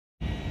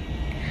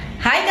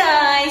Hi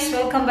guys!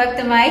 Welcome back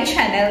to my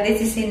channel. This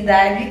is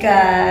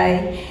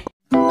Inday.Vicay.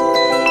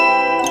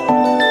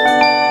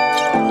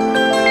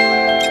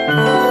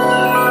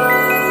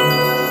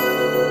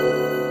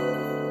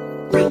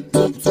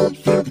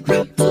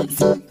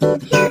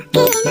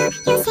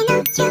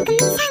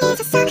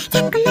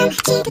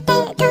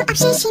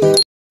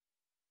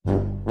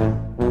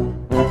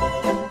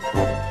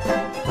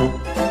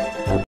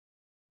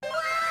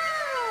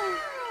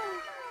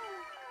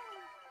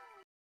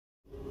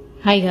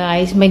 Hi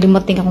guys, may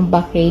dumating akong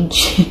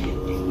package.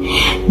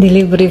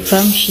 Delivery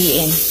from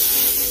Shein.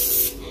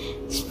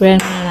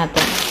 Sprayan na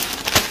natin.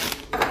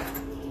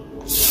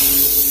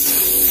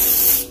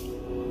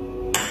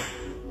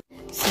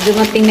 So,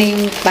 dumating na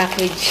yung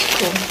package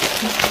ko.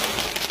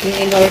 Yung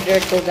in-order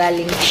ko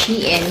galing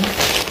Shein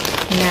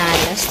na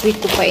last week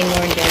ko pa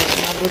in-order.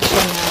 Nabot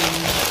siya ng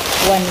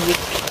 1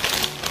 week.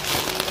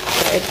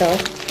 So, ito.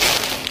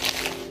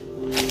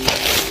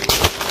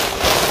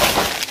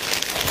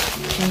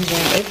 And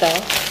then, ito.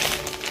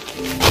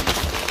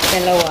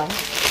 Dalawa.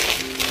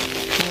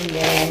 And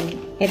then,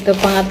 ito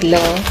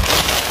pangatlo.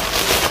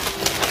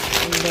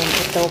 And then,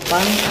 ito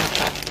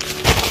pang-apat.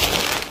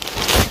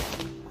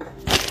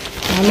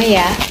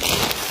 Mamaya,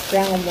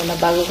 prango muna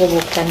bago ko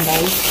buksan,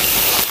 guys.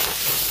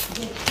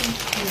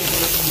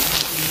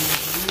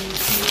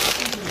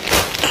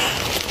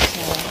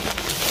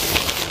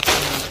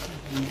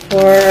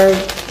 So,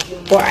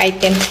 for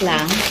items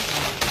lang.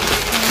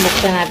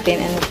 Buksan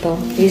natin, ano to.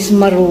 This is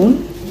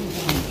maroon.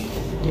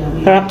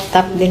 Crop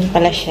top din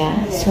pala siya.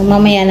 So,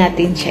 mamaya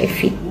natin siya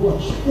i-fit.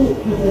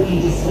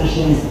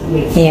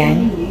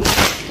 Ayan.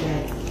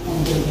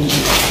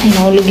 Ay,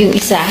 nahulog yung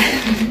isa.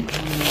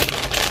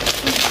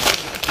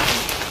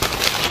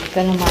 Ito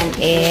naman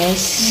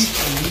is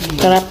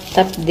crop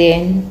top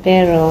din.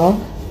 Pero,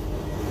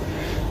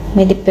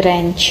 may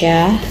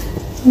diferensya.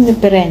 May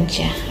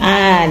diferensya.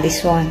 Ah,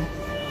 this one.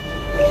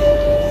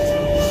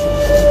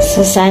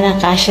 So, sana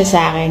kasya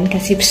sa akin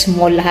kasi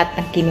small lahat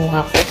ng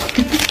kinuha ko.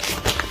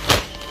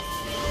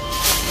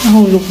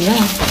 Nahulog na.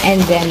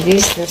 And then,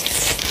 this is the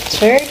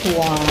third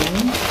one.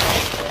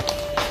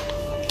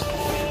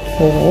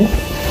 Oh.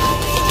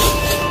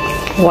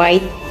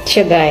 White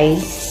siya,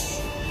 guys.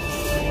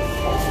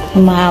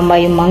 Mahaba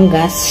yung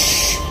manggas.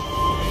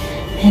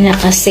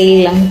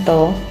 Naka-sale lang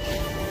to.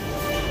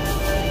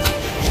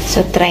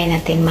 So, try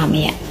natin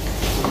mamaya.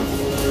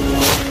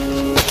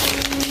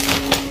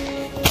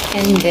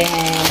 And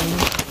then,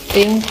 ito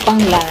yung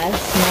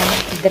pang-last na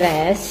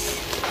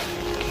dress.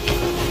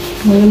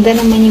 Maganda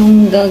naman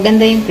yung,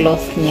 ganda yung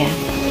cloth niya.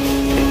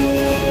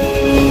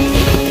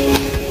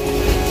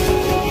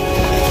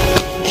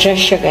 Dress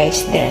siya,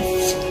 guys,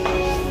 dress.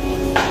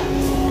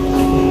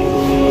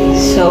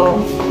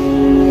 So,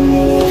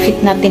 fit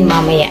natin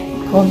mamaya.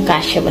 Kung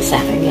kasya ba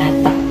sa akin lahat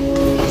pa.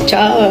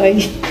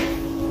 Choy!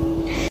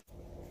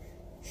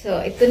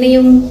 So, ito na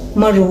yung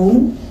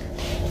maroon.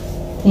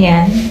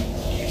 Yan.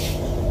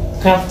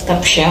 Crop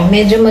top siya.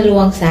 Medyo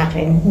maluwang sa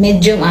akin.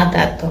 Medium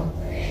ata to.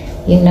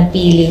 Yung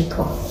napili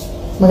ko.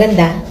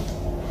 Maganda.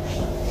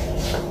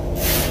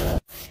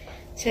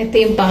 So, ito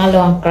yung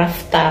pangalawang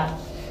craft top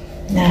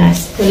na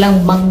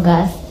walang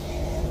manggas.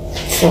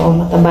 So,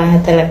 mataba na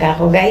talaga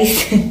ako,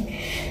 guys.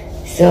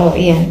 So,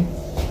 ayan.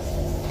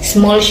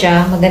 Small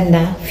siya.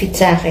 Maganda. Fit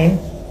sa akin.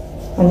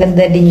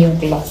 Maganda din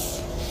yung cloth.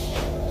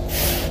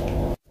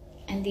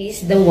 And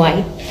this is the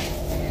white.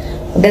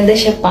 Maganda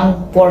siya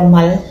pang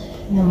formal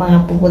na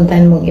mga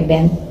pupuntahan mong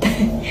event.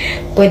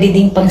 Pwede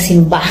din pang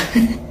simba.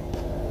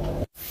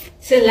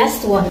 So,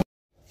 last one.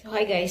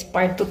 Hi guys,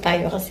 part 2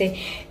 tayo kasi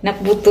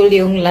naputol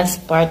yung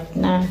last part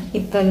na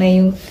ito na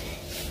yung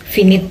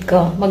finit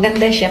ko.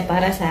 Maganda siya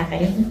para sa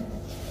akin.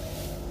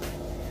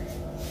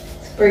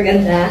 Super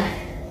ganda.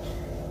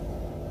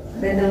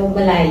 Ganda mo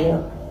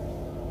malayo.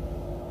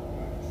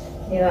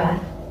 Diba?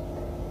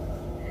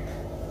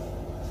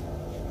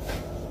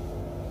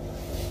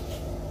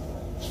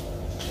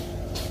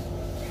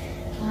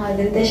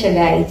 Ganda siya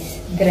guys.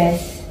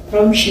 Dress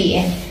from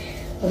Shein.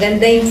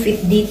 Maganda yung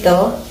fit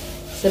dito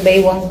sa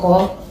baywang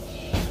ko.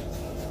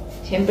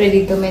 Siyempre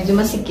dito medyo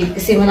masikip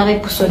kasi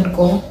malaki puson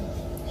ko.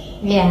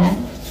 Ayan.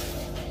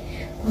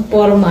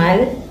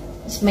 Formal.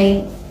 Tapos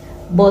may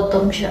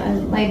bottom siya.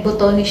 May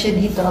butoni siya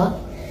dito.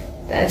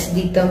 Tapos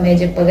dito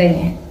medyo pa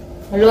ganyan.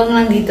 Maluwang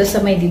lang dito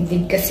sa may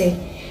dibdib kasi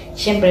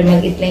siyempre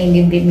maliit lang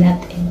yung dibdib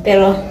natin.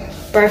 Pero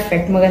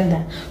perfect.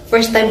 Maganda.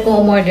 First time ko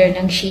umorder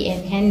ng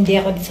Shein. Hindi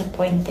ako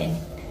disappointed.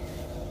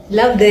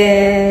 Loved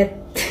it.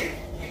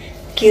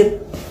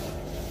 Cute.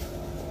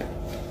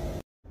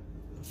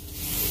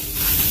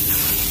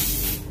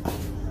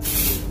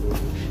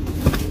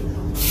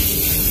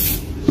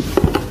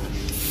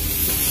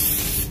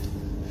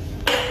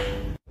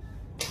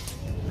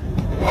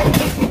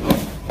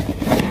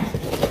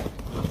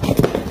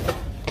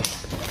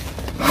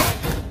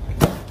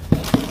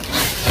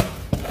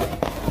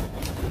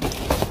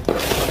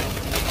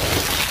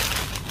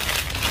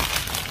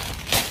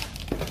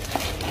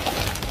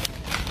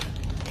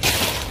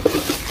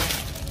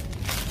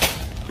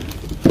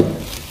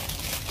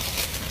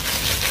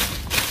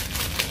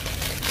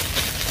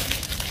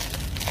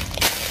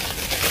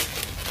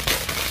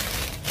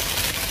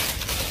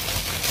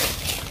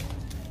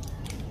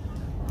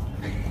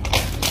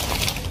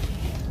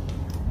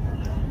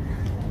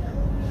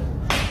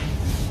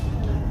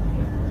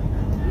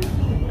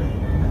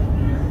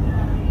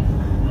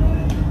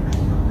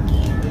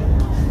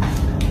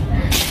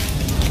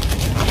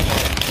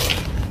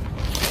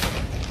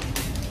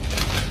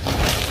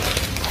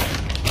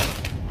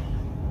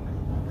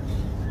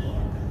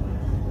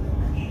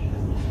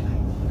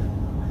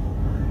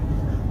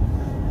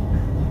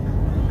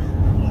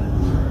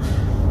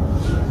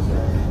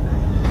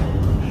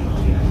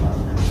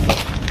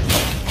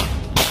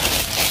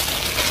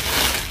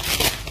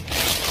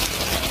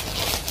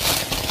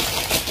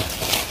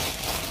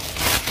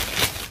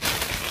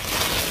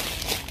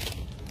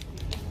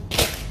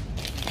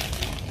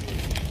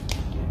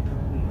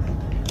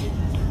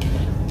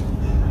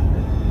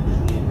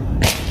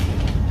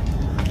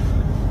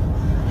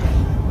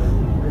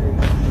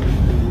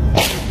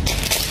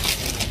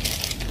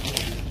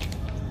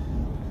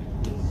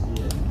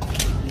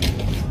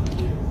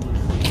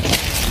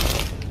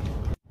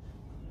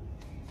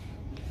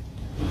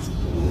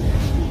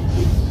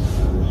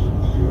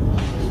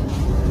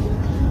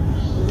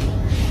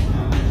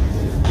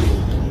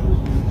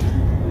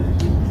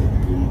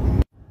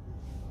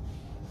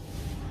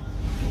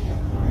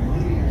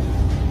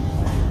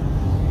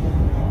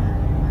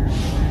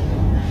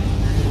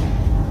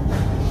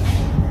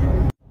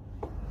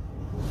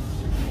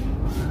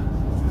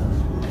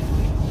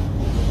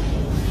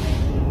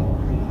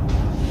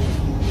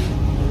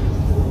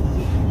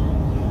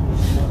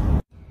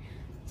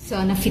 So,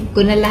 na-fit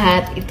ko na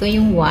lahat. Ito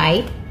yung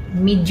white.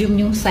 Medium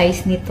yung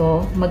size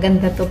nito.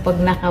 Maganda to pag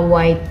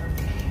naka-white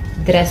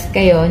dress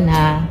kayo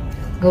na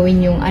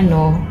gawin yung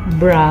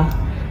bra.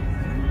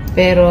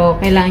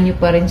 Pero, kailangan nyo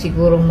pa rin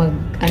siguro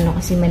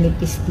kasi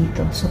manipis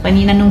dito. So,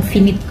 kanina nung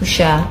finit ko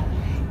siya,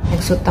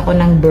 nagsuot ako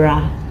ng bra.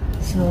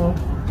 So,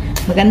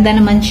 maganda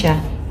naman siya.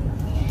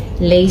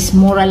 Lace,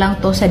 mura lang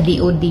to sa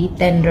DOD,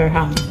 10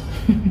 dirham.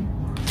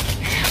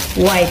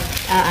 White,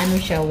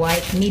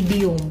 white,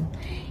 medium.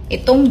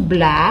 Itong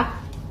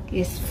black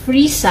is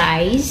free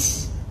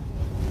size.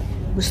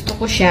 Gusto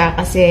ko siya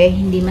kasi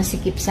hindi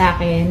masikip sa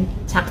akin.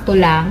 Sakto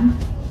lang.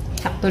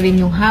 Sakto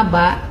rin yung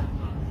haba.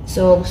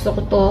 So, gusto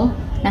ko to.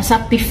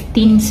 Nasa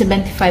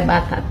 15.75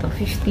 ata to.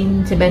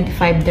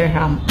 15.75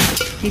 dirham.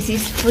 This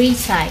is free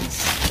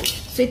size.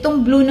 So,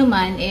 itong blue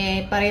naman,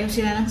 pareho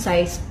sila ng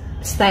size,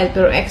 style,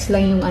 pero X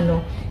lang yung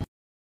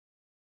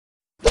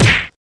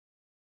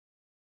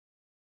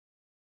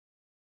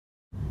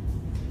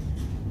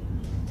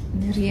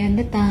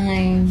Merienda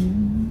time.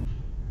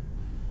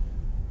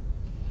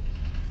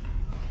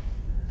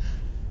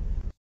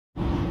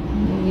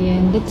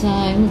 Merienda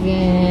time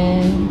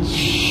again.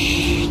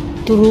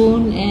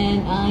 Turun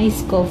and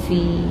iced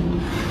coffee.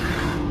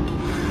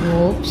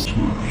 Oops.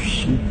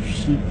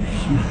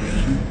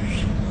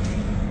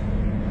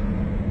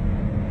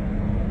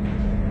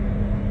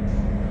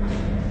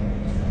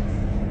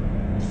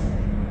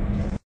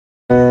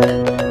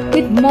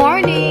 Good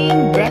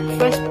morning!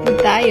 Breakfast po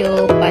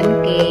tayo.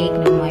 Pancake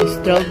na may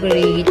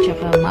strawberry,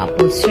 tsaka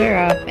maple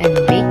syrup and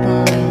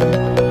bacon.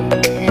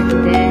 And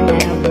then I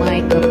have my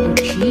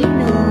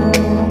cappuccino.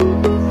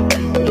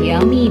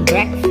 Yummy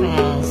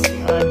breakfast.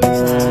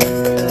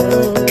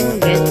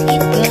 Let's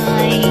eat,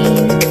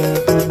 guys.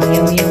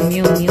 Yum, yum,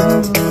 yum,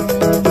 yum.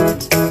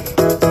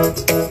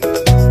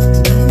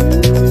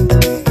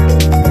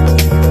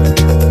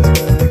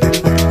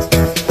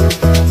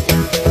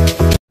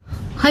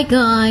 Hi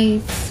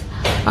guys!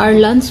 Our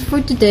lunch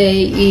for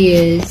today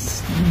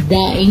is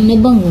daing na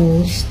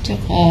bangus,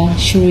 tsaka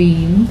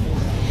shrimp,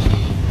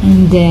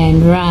 and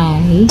then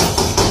rice,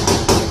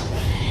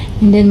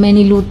 and then may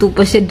niluto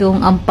pa siya doong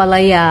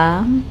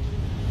ampalaya.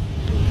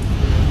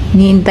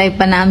 Nihintay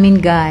pa namin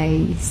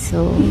guys.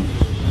 So,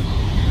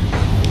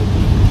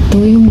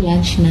 ito yung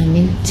lunch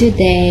namin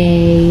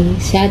today,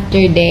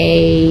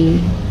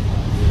 Saturday.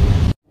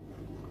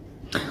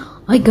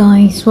 Hi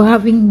guys, we're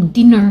having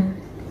dinner.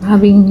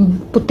 Having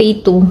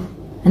potato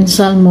and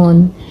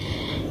salmon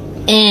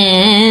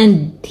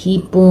and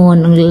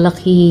hipon ang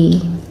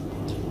lalaki.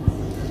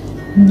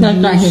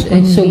 Nakahit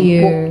ang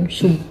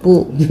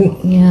sugpo.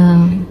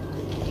 Yeah.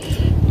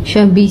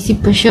 Siya busy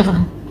pa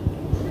siya.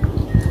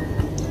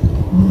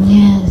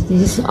 Yes,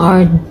 this is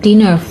our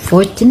dinner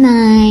for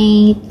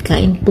tonight.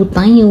 Kain po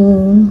tayo.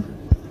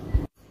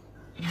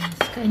 Yes,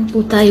 kain po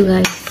tayo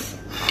guys.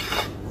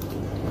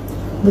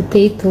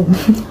 Potato.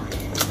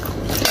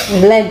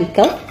 Live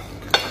ikaw?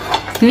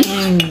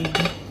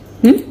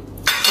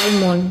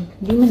 Salmon.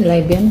 Hindi man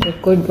live yan.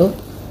 Record oh.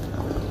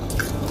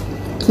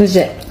 Who's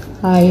it?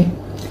 Hi.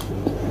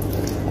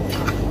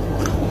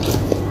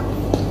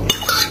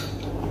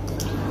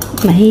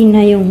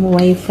 Mahina yung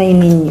wifi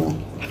ninyo.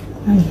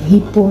 Ay,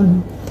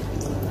 hipon.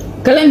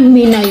 Kailan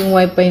humina yung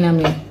wifi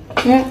namin?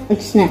 Yeah,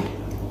 it's not.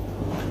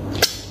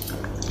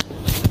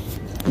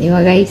 Di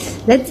ba guys?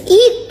 Let's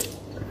eat!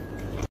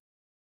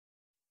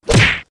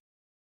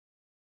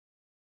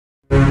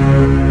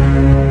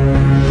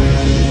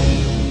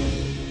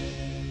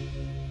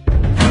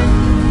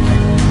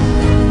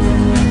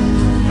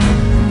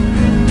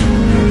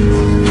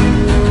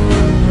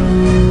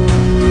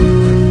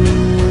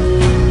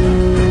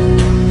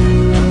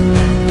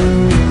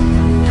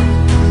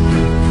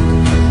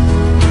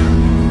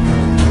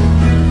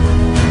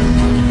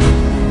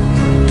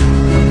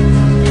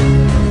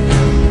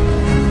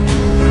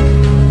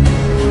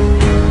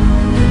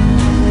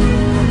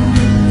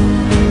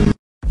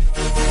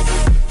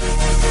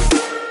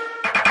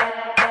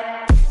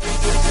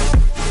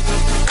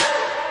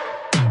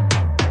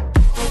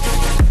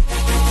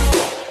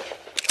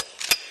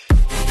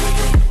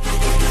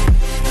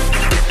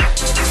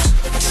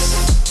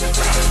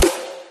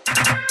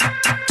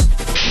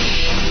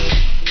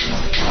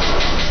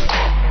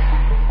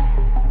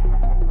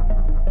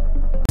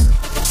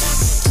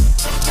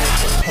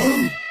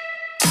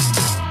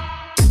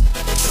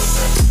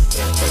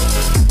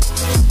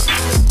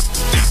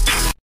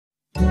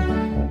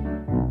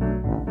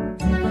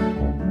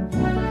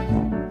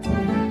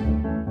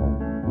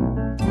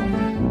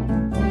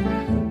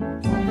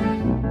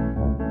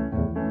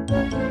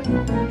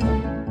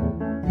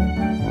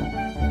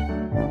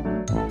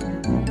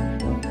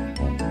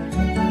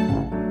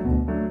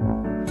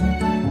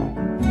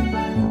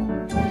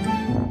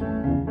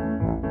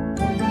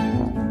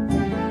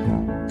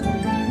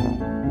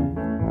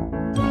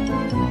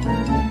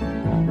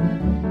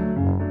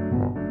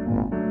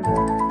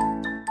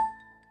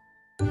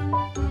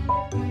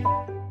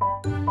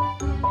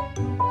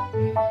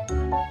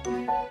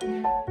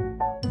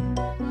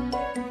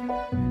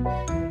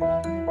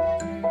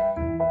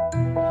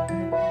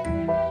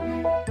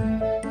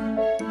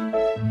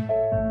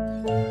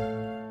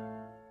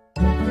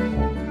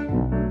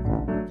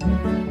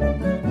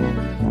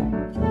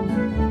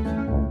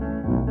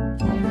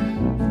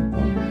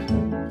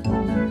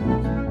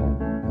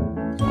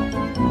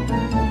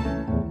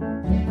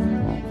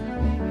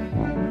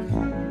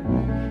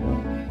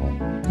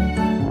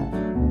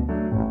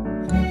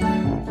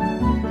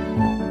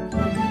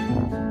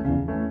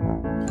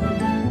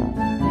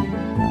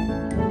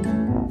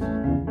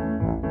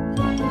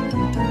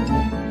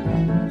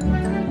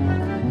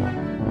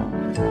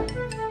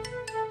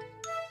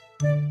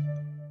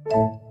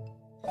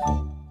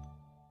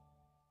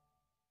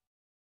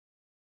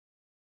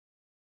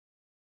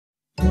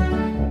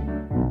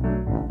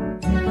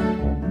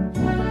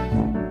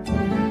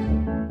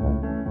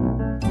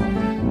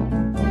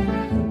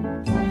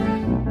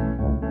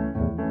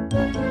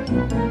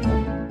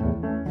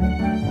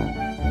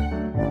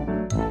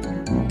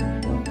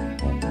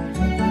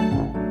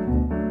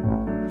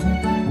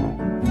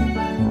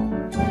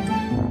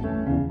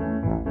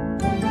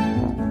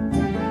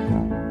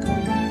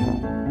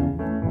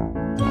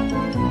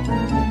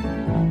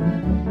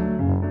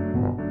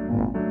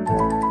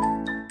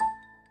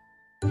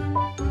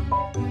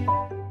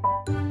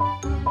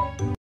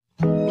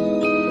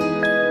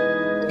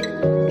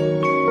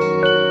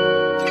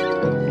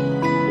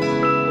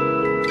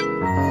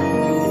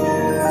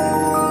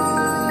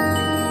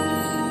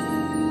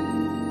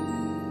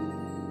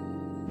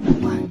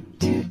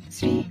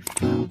 three,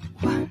 four.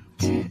 1,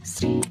 2,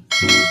 3.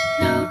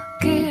 너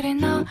그래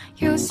너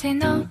요새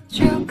너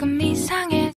조금